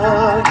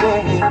love,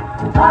 yeah,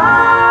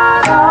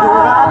 right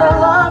our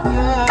love,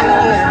 yeah.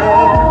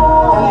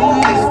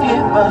 Please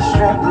give us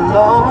strength,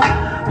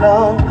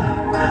 Lord,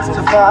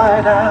 to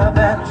fight our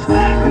battles,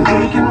 and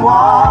we can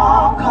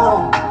walk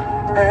on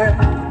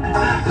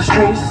the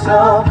streets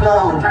of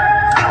gold.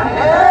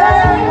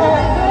 Yeah,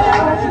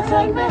 won't you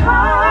take me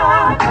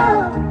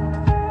higher?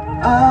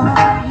 Oh,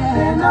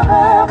 yeah, than I've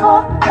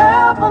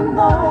ever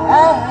known.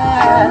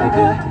 And a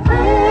good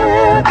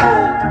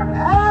feeling.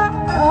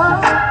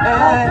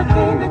 Like the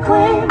king, the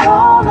queen,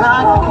 on the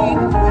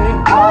throne.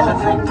 Won't you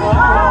take me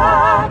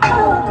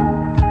higher?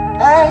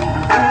 Hey,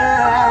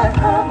 yeah,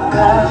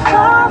 the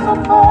stars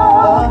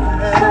above.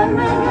 Send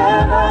me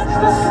in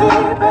ecstasy,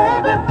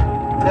 baby.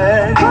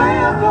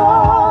 Breathe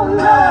your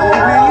love.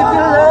 Breathe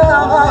your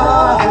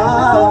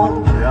love.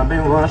 Tell me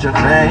what you're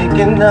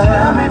thinking of.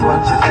 Tell me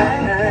what you're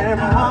thinking.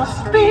 Must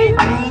be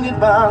thinking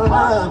about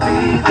love. Be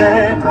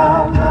there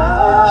about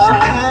love.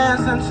 Shake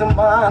hands and some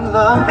my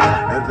love,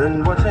 and then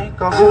we'll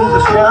take off to the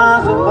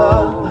skies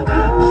above.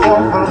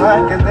 Soar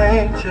like an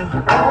angel.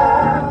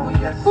 Oh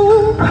yes.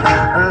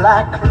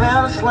 Like a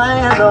feather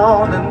laying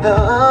on the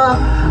dove.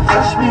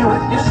 Touch me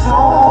with your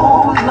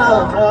soul,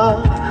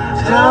 love,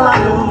 till I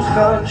lose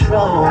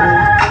control.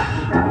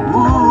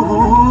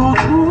 Ooh,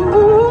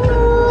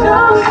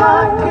 just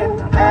like an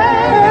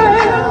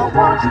angel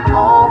watching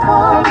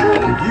over me.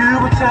 You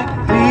would take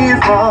me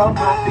from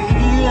my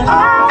fears. I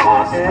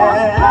was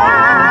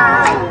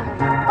blind,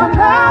 but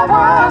now I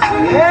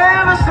see.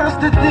 Ever since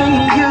the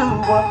day you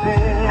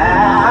appeared,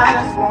 I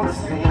just wanna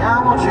see. I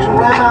want you in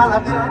my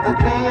life till the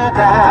day I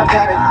die,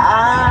 baby.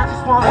 I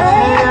just wanna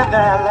hear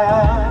that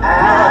love.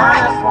 I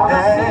just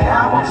wanna see.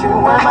 I want you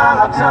in my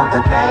life till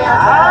the day I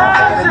die,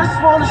 baby. I just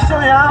wanna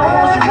show you I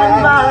want you in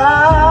my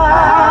life.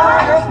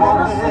 I just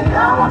wanna see.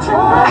 I want you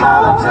in my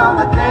life till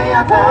the day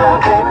I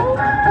die, baby.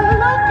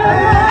 Look at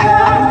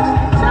me.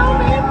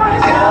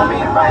 Tell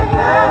me right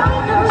now.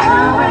 You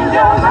and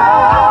your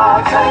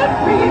love take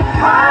me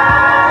higher.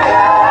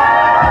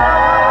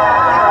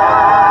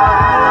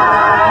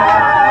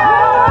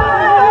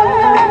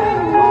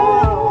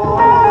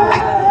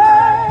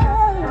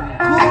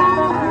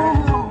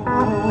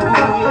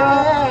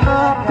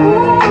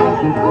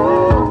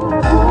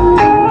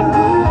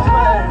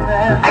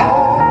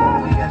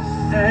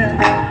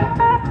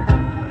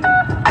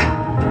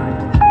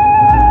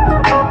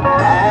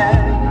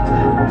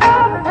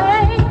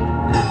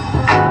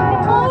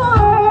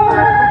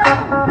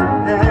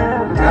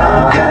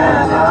 Okay.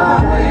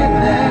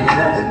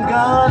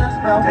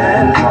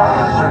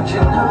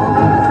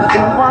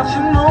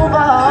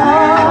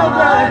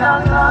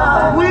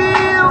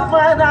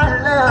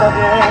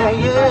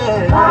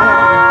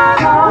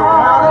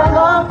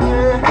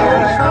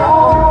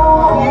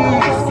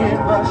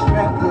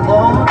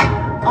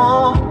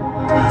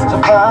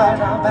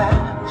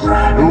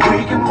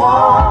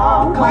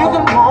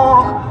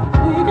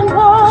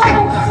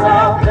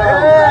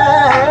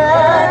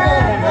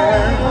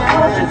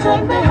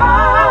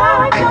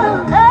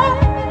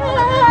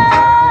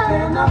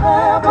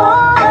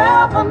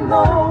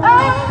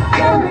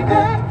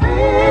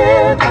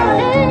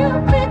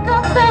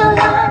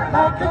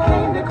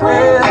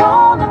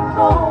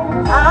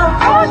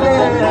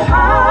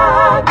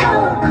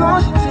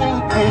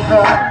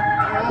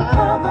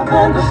 other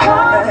than the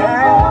stars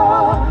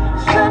above.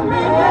 Send me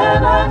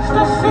in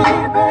ecstasy,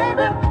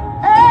 baby.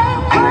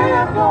 Free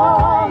of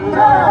your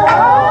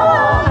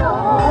love.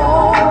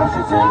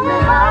 You take me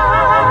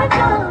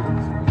higher.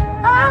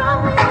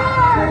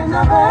 Than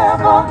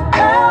I've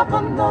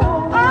ever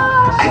known.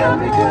 Let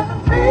me get the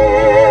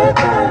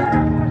feeling.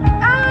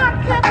 I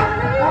can't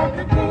believe like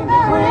the king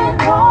and queen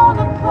on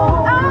the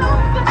throne.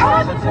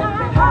 You take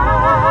me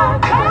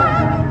higher.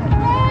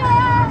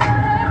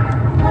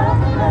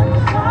 Other than the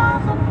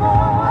stars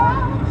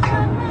above.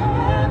 Send me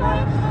in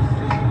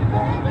ecstasy,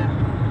 baby.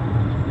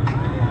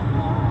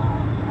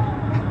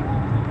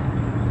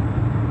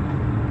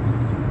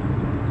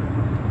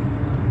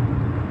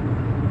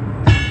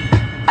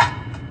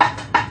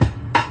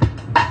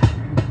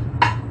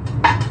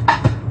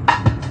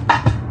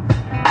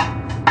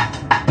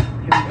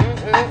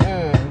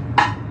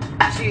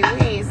 Shit, we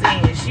ain't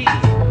saying shit.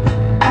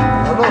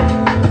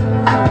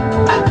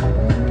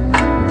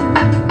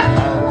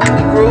 We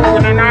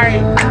grooving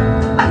tonight.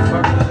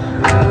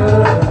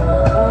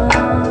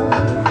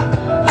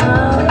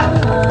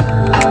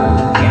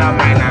 Y'all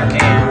might not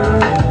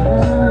dance.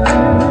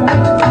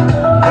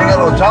 Ain't got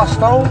no Joss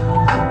Stone?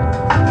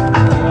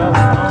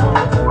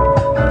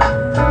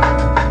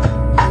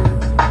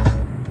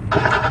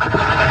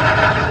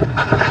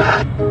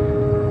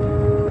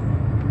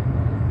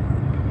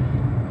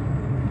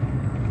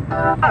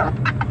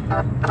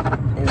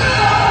 We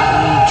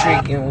ain't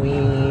tricking, we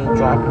ain't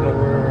dropping the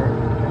word.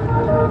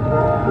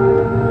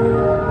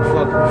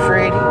 Fuck with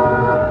Freddie.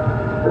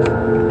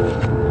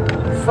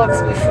 Fucks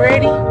with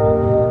Freddie.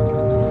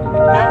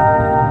 No?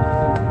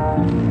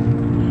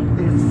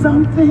 There's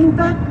something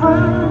that I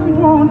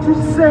want to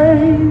say.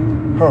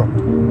 Huh.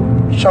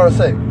 What you trying to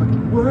say?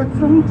 Words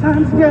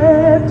sometimes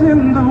get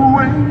in the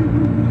way.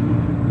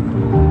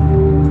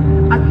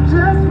 I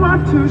just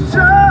want to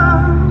show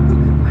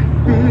my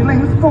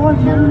feelings for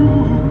you.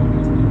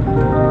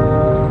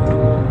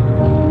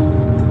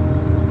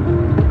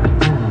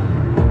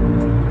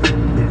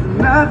 There's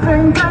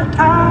nothing that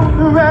I'd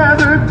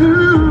rather do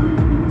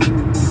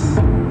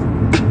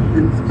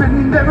than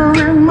spend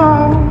every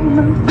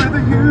moment with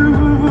you.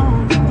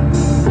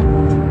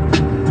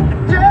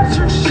 Yes,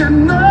 you should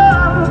know.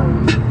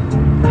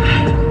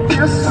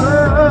 Yes,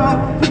 sir.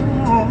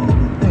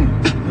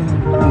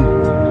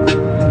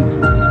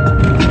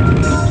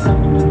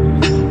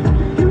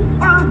 You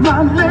are my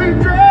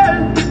lady.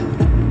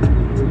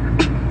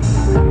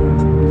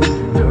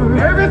 You're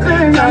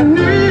everything I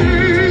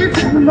need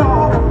to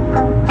know.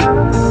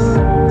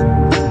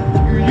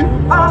 You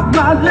are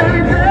my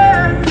lady.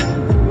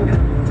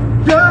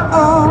 You're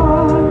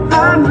all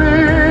I'm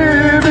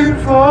living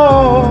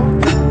for.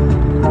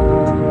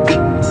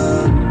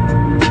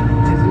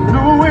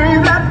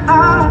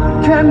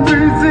 Can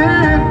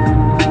resist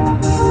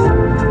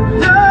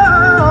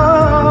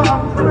your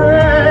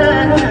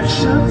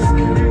precious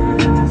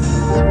kiss.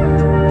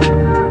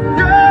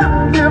 Girl,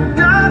 you've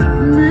got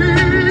me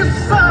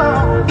so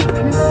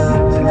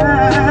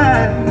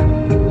hypnotized.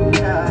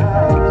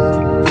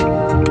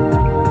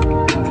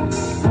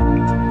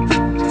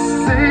 Just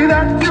say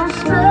that you'll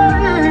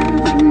stay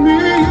with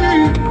me,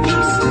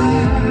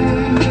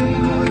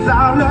 'cause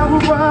our love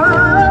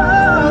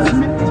was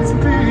meant to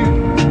be.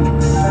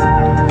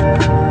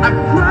 I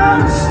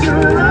promise to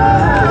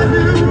love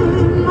you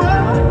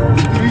more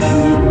each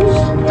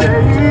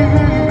day.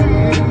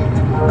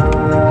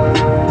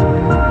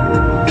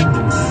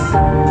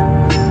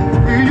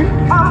 You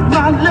are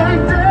my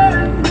lady,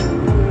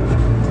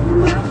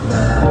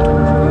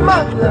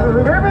 mother,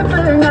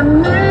 everything I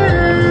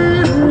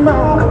need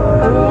more.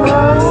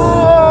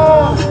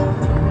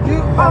 You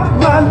are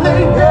my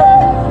lady,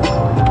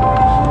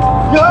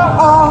 you're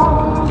all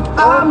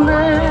I'm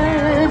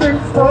living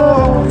for.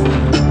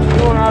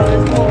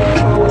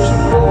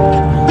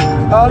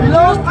 I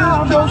lost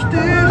this just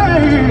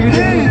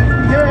lady,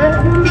 yeah.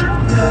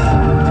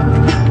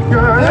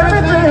 You're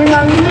everything I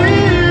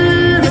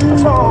need and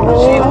more.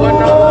 Shit, what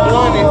no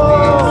blunt is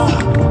this?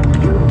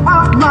 You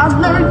are my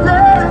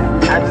lady.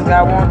 I just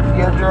got one to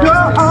get your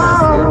You're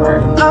all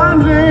I'm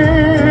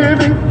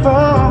living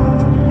for.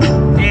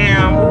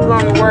 Damn, we're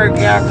gonna work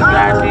out the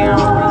goddamn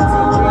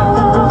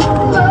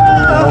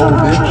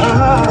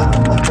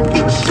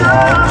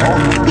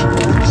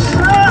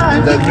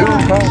Is that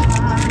dude, bro?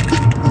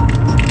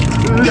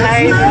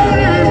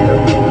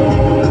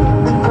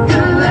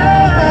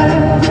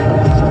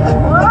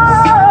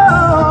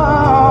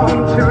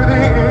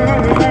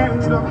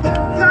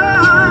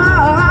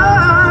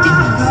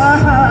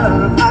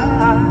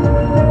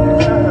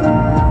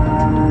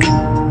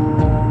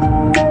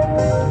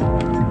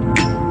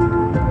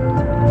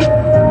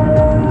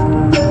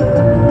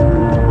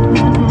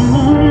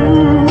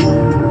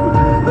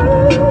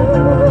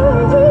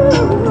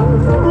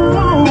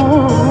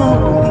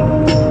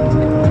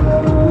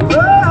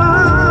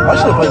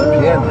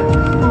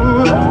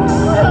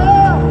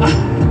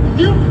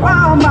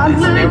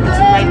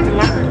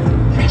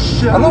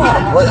 I know how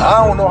to play. I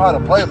don't know how to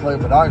play,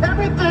 but I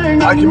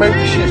can make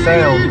the shit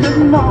sound.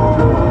 Don't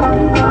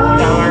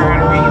learn how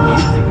to read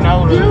music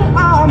notice.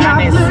 Not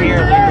necessarily.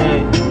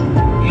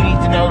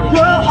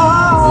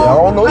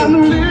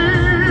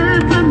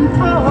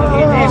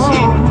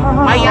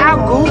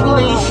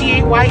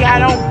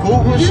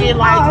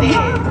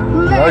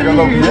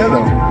 got no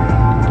piano.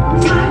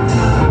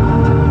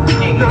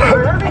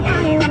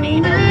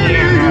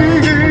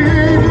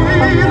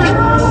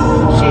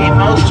 Shit,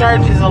 most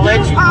churches will let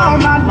you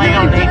play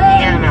on their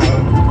piano.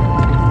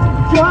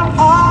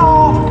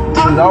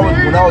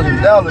 When I was in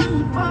Dallas,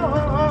 with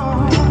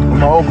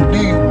my Uncle D,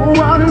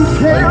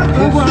 like,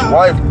 his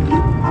wife,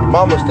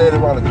 mama stayed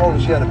around the corner.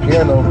 She had a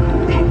piano.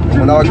 And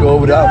when I would go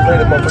over there, I would play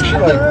that motherfucker. She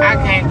like, I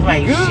can't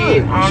play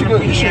shit on the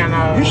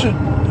piano. You should.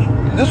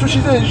 This is what she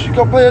said. You should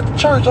come play at the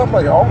church. I'm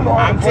like, I don't know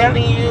how to play. I'm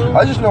telling you.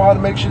 I just know how to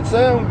make shit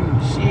sound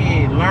good.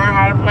 Shit, learn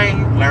how to play.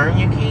 Learn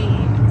your keys.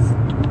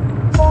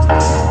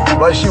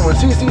 Like shit, when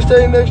CC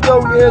stayed next door,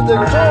 we had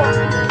that guitar.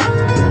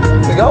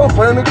 Nigga, I was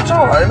playing the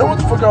guitar. I didn't know what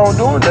the fuck I was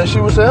doing. That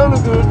shit was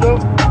sounding good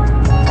though.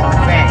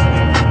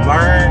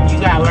 Learn, you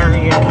gotta learn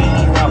your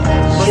keys.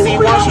 But see,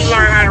 once you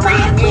learn how to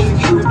read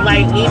keys, you can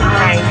play anything.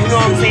 You know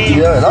what I'm saying?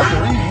 Yeah, and I can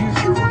read.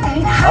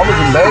 I was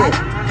a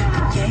man.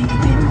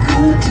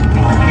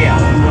 Yeah,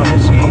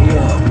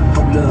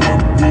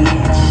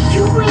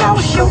 you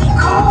lost your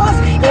cars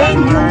and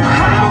your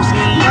house.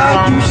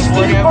 Now you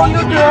sleep on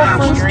your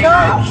girlfriend's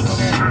couch.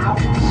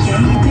 Yeah,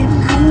 you been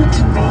good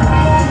to me.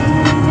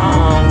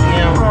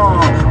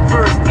 yeah.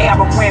 First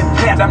album went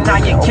platinum, now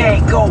you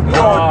can't go broke.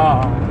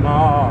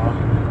 No.